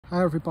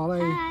Hi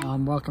everybody, Hi.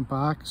 welcome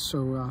back.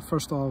 So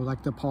first of all, I would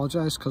like to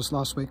apologise because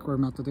last week we were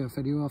meant to do a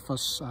video of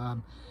us,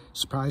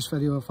 surprise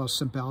video of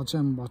us in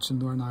Belgium watching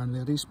Northern Ireland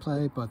ladies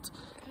play, but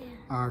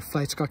our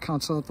flights got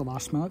cancelled at the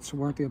last minute, so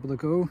we weren't able to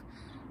go,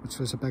 which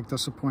was a big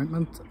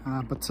disappointment.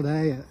 But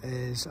today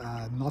is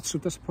not so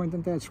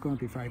disappointing day. It's going to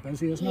be very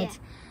busy, isn't it?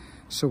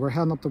 So we're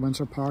heading up to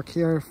Windsor Park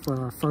here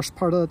for our first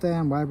part of the day.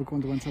 And why are we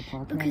going to Windsor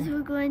Park? Because we're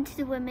going to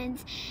the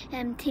women's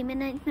team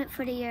announcement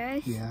for the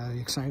Euros. Yeah, are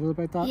you excited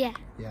about that? Yeah.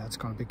 Yeah, it's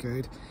going to be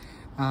good.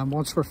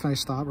 Once we're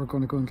finished that, we're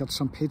going to go and get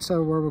some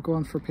pizza. Where are we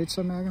going for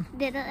pizza, Megan?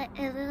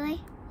 Italy.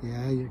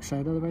 Yeah, are you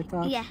excited about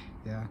that? Yeah.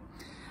 Yeah.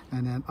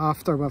 And then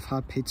after we've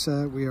had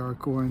pizza, we are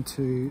going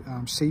to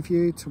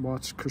Seaview to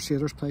watch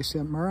Crusaders play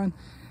St.Mirren.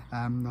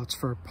 That's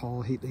for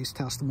Paul Heatley's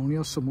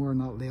Testimonial, so more on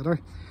that later.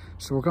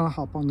 So we're going to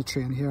hop on the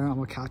train here and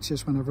we'll catch you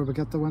whenever we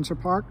get to Windsor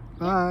Park.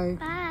 Bye.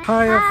 Bye.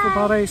 Hi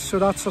everybody, so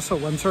that's us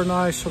at Windsor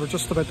now, so we're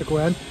just about to go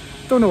in.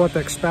 Don't know what to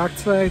expect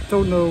today,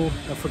 don't know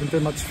if we can do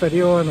much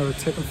videoing or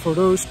taking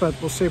photos, but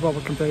we'll see what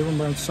we can do when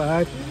we're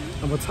inside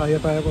and we'll tell you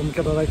about it when we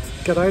get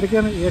out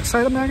again. Are you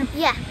excited, Megan?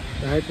 Yeah.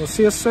 Right, we'll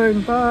see you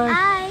soon. Bye.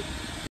 Bye.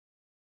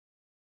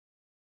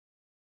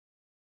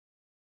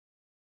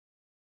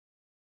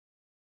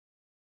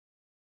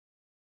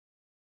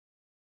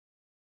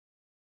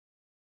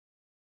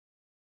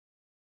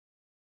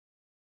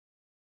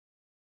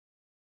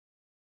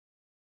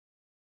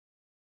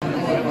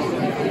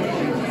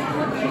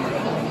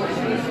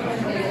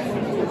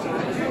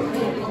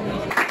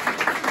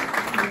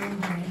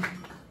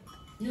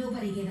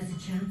 Nobody gave us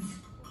a chance,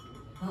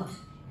 but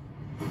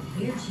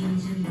we're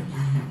changing the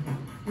game.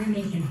 We're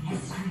making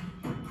history.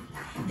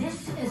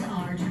 This is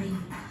our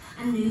dream,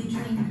 a new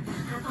dream,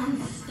 an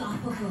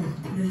unstoppable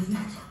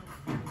movement.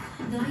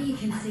 Now you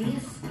can see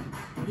us,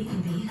 you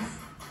can be us.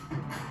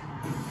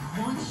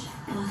 Watch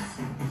us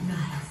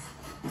rise.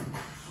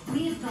 We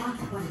have got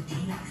what it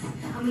takes,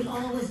 and we'll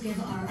always give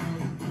our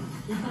all.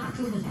 We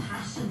battle with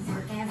passion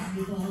for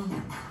every ball,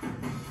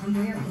 and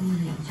we're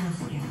only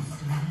just getting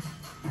started.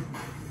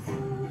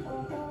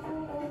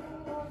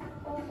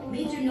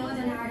 Meet your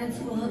Northern Ireland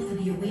squad for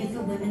the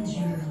UEFA Women's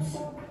Euros.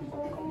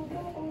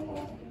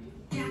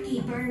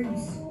 Jackie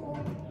Burns,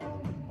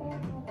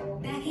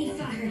 Becky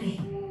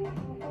Flaherty,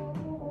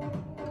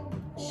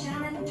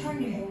 Shannon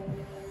Turner,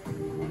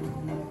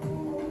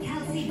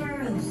 Kelsey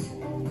Burrows,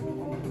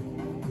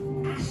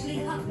 Ashley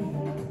Hutton,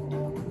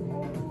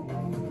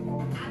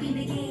 Abby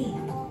McGee,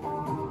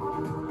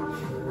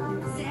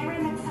 Sarah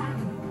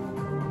McFadden,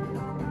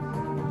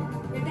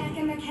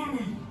 Rebecca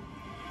McKenna,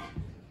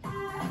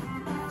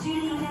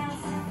 Julie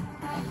Nelson,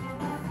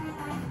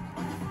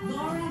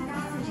 Laura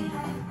Rafferty,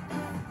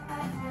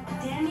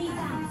 Demi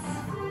Vance,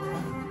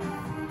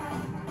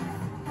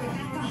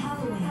 Rebecca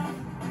Holloway,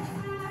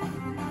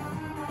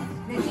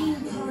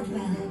 Nadine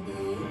Caldwell,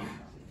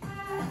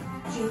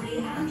 Julie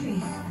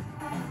Andrews,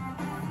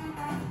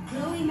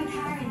 Chloe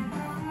McCarran,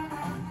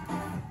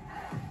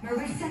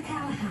 Marissa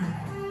Callahan,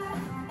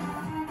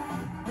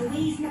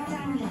 Louise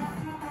McDaniel,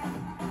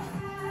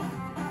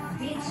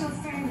 Rachel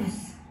Furness,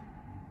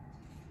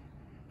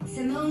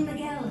 Simone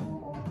McGill,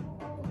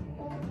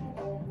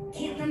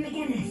 Caitlin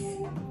McGuinness,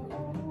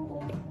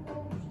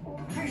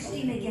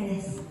 Kirsty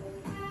McGuinness,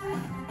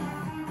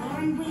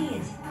 Lauren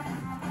Wade,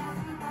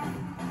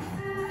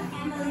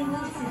 Emily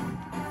Wilson,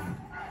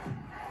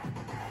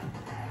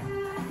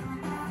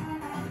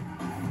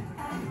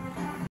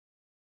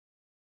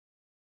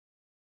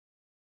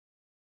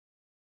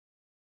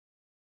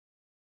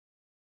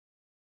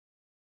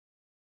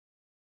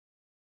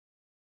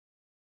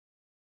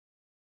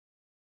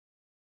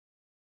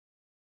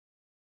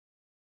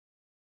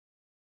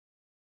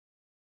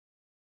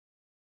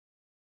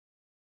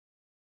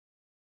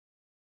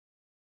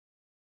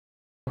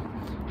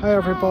 Hi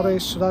everybody,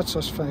 so that's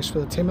us finished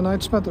with the team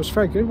announcement. It was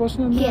very good,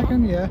 wasn't it,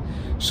 Megan? Yeah.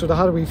 So they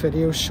had a wee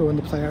video showing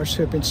the players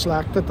who have been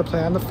selected to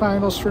play in the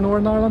finals for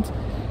Northern Ireland.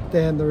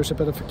 Then there was a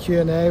bit of a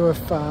Q&A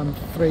with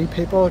three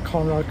people,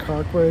 Conrad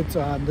Kirkwood,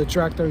 the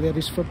director of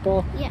ladies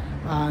football,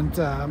 and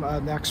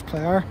an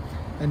ex-player.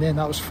 And then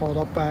that was followed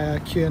up by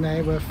a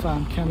Q&A with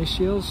Kenny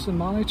Shields, the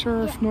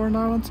manager of Northern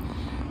Ireland.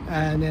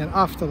 And then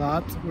after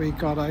that we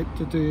got out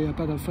to do a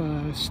bit of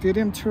a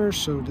stadium tour,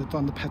 so they'd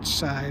done the pitch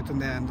side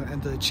and then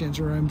into the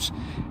changing rooms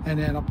and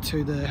then up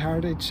to the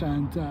heritage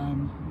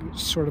and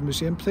sort of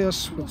museum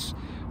place,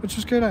 which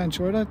was good. I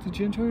enjoyed it. Did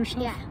you enjoy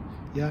yourself? Yeah.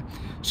 Yeah.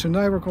 So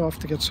now we're going off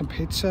to get some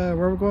pizza.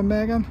 Where are we going,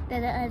 Megan?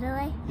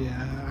 Italy.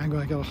 Yeah, I'm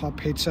going to get a hot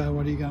pizza.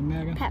 What do you got,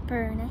 Megan?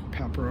 Pepperoni.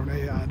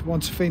 Pepperoni. And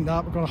once we've eaten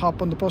that, we're going to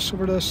hop on the bus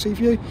over to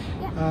Seaview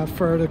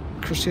for the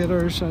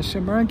Crusaders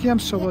St.Mirren game.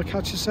 So we'll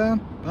catch you soon.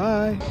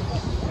 Bye.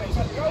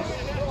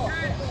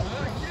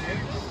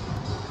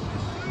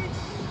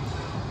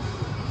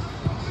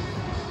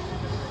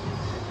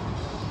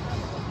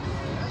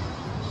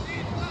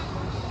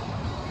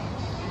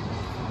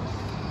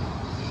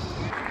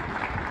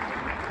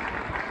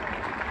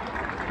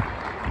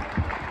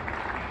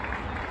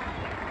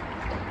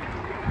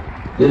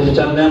 Ladies and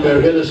gentlemen,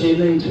 we're here this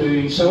evening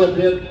to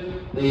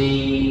celebrate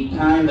the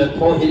time that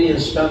Paul Heatley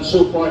has spent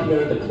so far here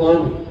at the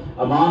club.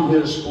 A man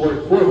who has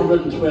scored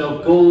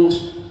 412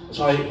 goals,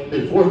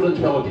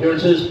 412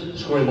 appearances,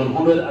 scoring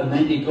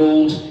 190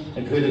 goals,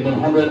 including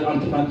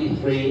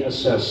 123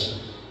 assists.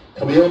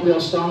 Can we all be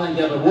outstanding and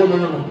give a warm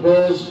round of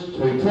applause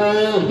to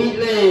Paul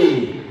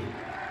Heatley?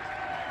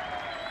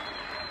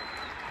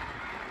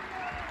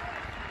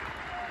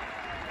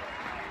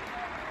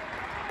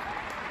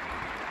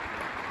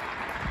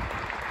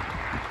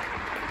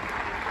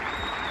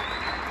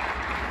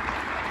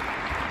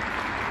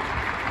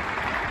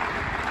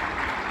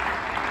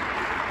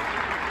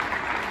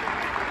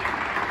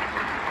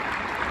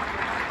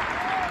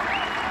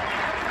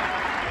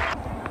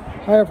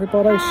 Hi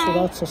everybody, so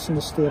that's us in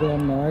the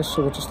stadium now,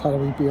 so we just had a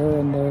wee beer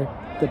in the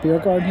beer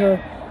garden here.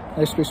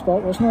 Nice wee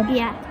spot, wasn't it?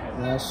 Yeah.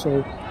 Yeah,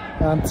 so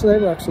today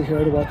we're actually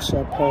here to watch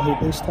Paul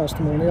Heatley's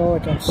testimonial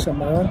against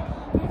St.Mirren.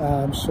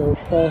 So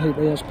Paul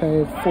Heatley has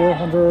played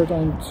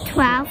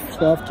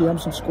 412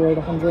 games and scored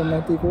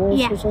 190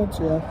 goals, was it?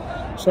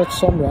 Yeah. So that's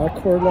some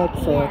record like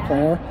for a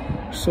player.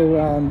 So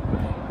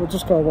we're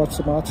just going to watch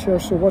the match here.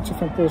 So what do you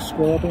think the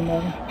score will be,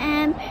 Megan?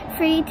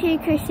 3-2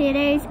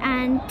 Crusaders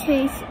and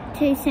 2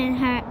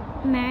 St.Mirren.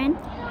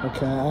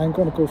 Okay, I'm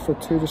going to go for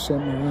 2 to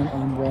St.Mirren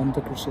and 1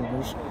 to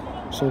Crusaders.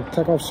 So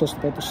kick-off's just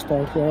about to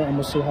start here and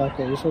we'll see how it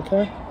goes,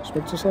 okay?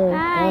 Speak to you later.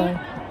 Bye.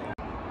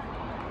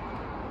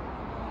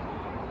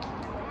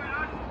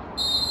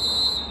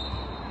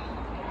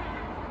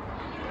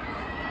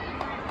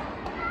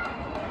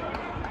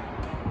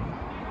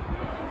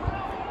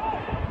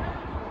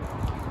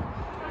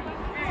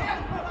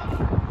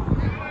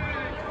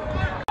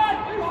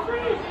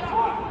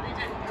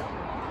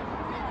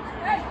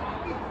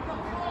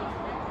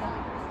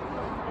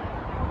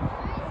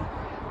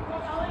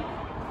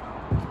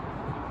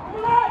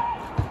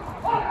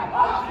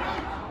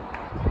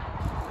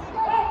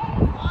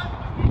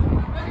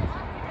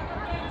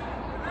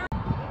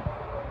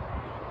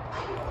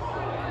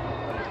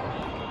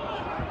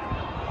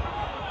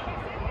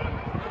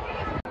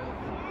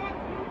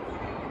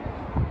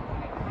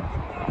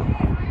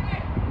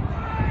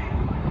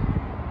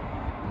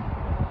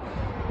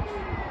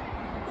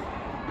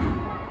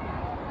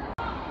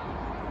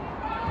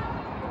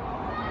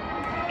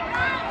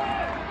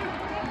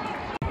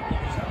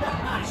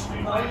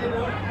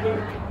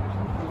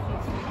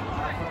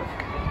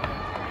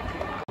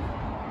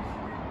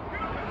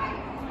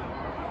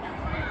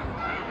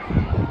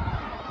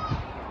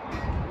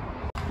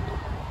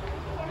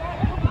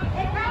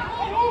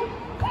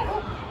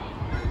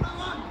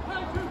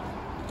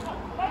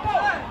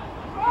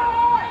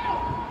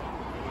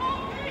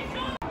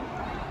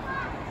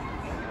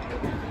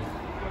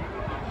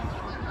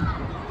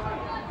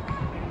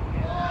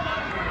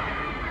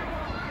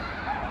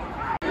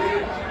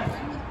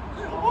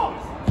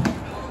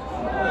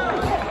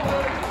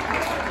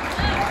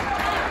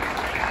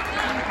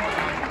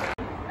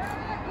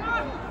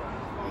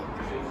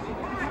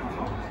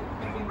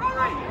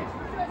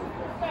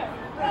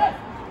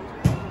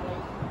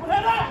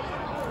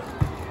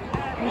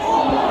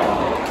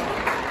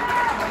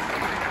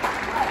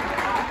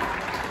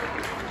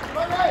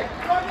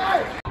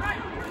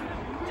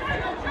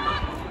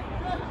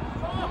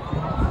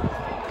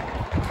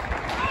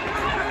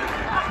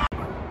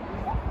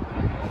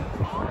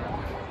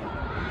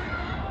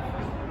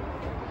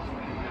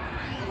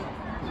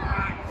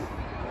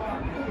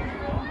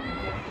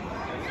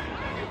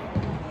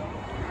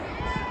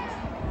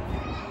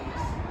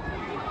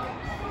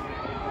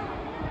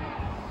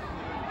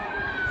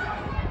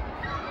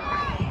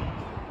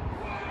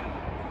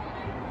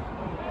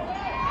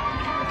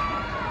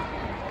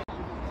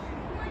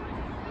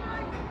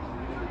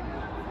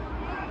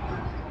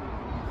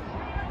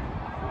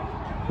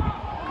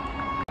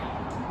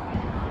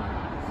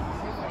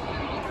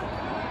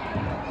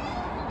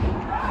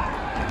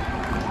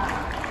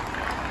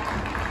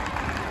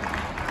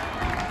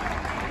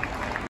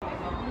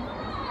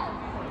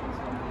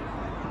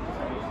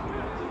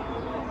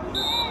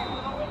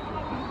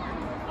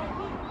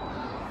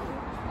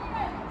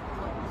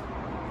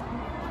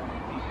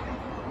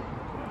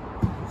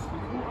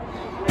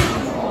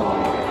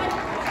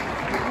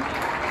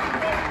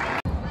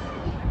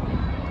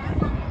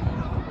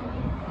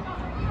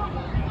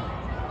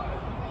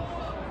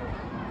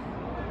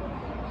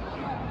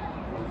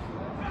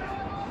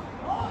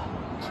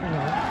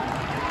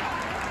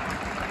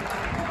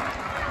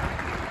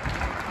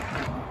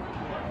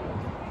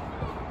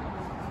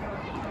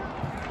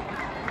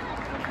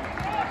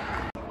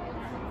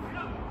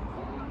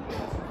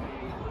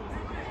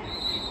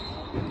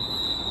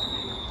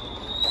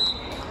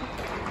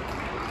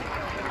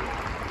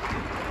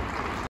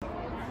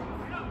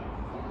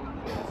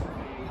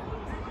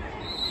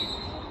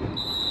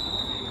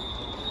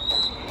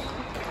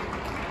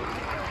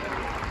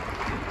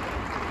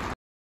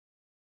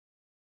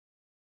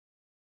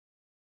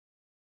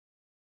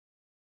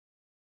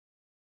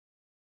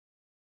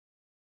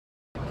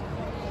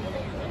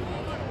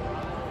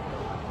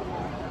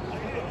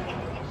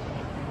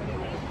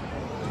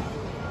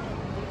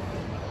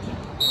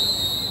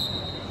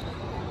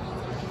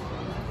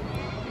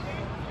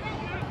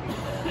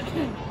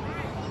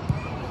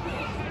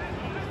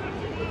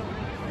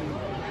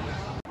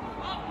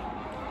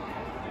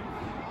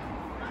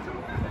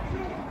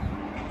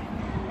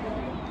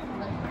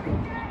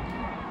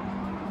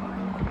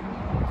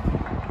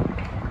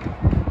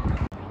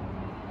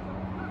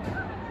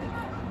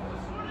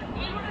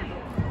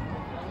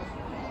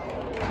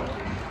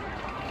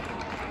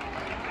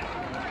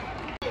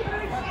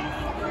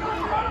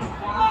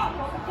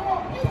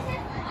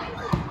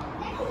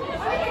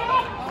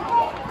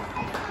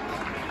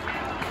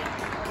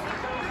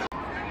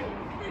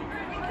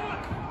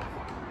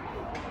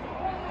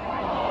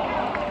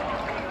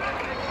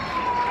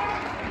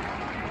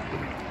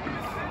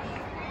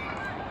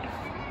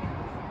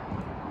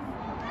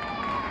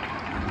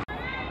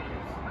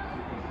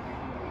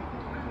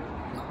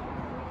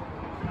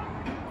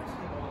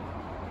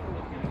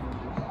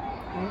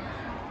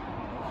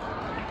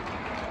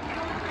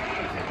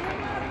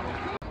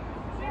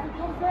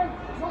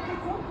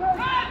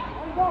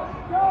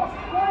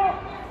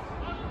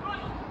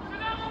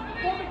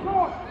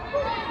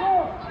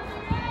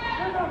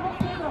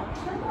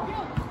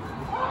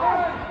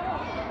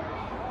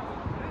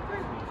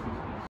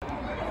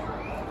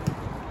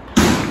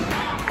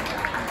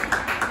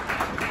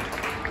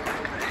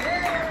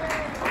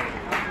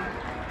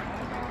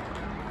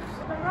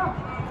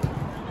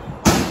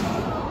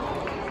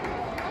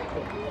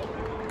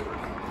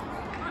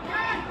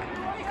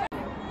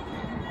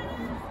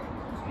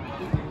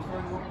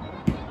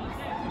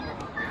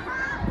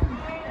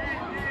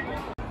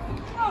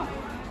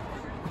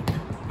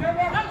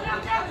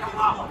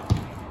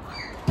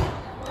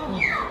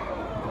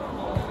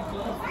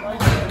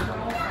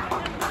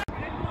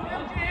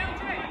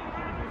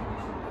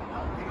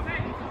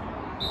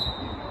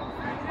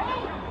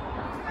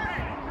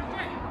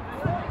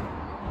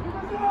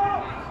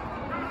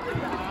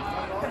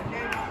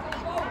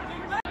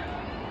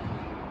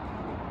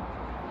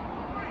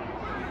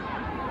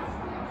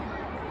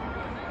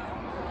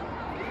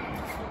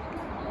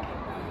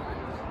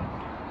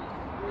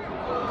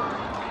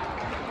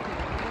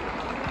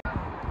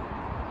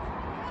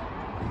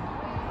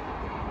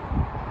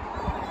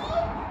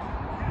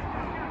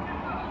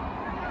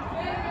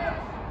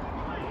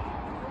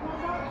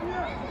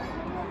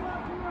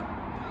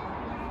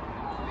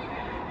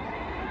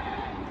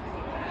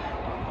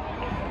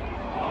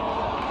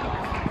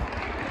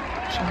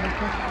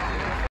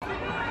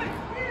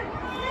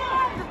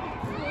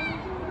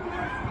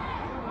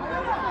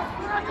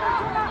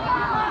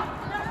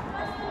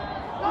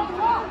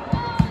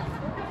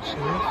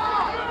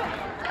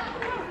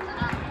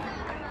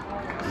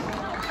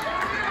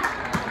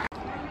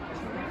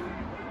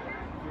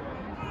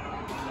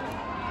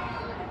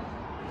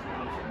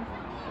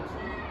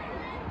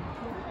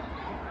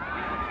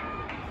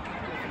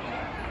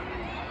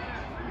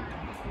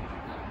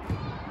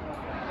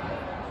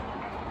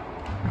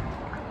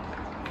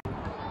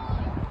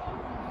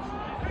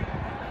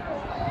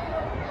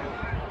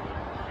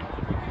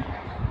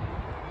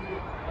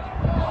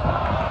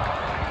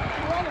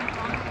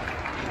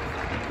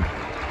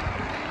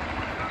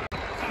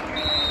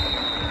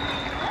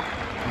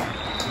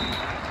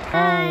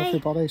 Hi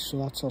everybody, so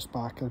that's us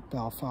back at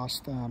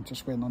Belfast,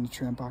 just waiting on the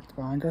train back to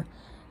Bangor.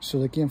 So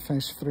the game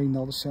finished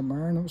 3-0 to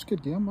St.Mirren. It was a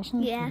good game,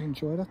 wasn't it? Yeah. You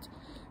enjoyed it?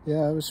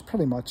 Yeah, it was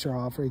pretty much your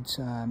average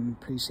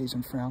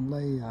pre-season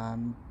friendly,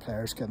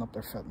 players getting up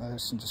their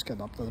fitness and just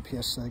getting up to the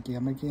pace of the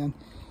game again.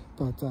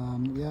 But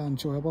yeah,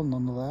 enjoyable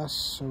nonetheless.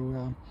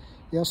 So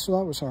yeah, so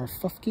that was our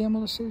 5th game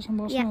of the season,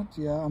 wasn't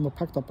it? Yeah, and we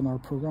picked up in our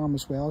programme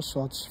as well,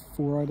 so that's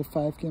 4 out of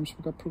 5 games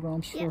we've got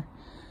programmes for. Yeah.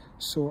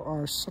 So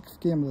our 6th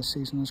game of the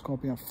season is going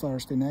to be on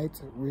Thursday night.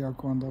 We are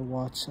going to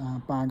watch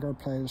Bangor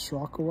play the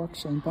Sirocco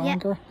Works in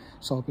Bangor.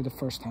 So it'll be the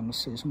first time this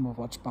season we'll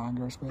watch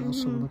Bangor as well.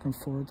 So we're looking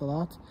forward to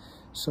that.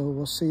 So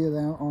we'll see you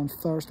then on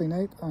Thursday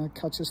night.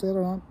 Catch us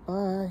later on.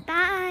 Bye.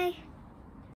 Bye.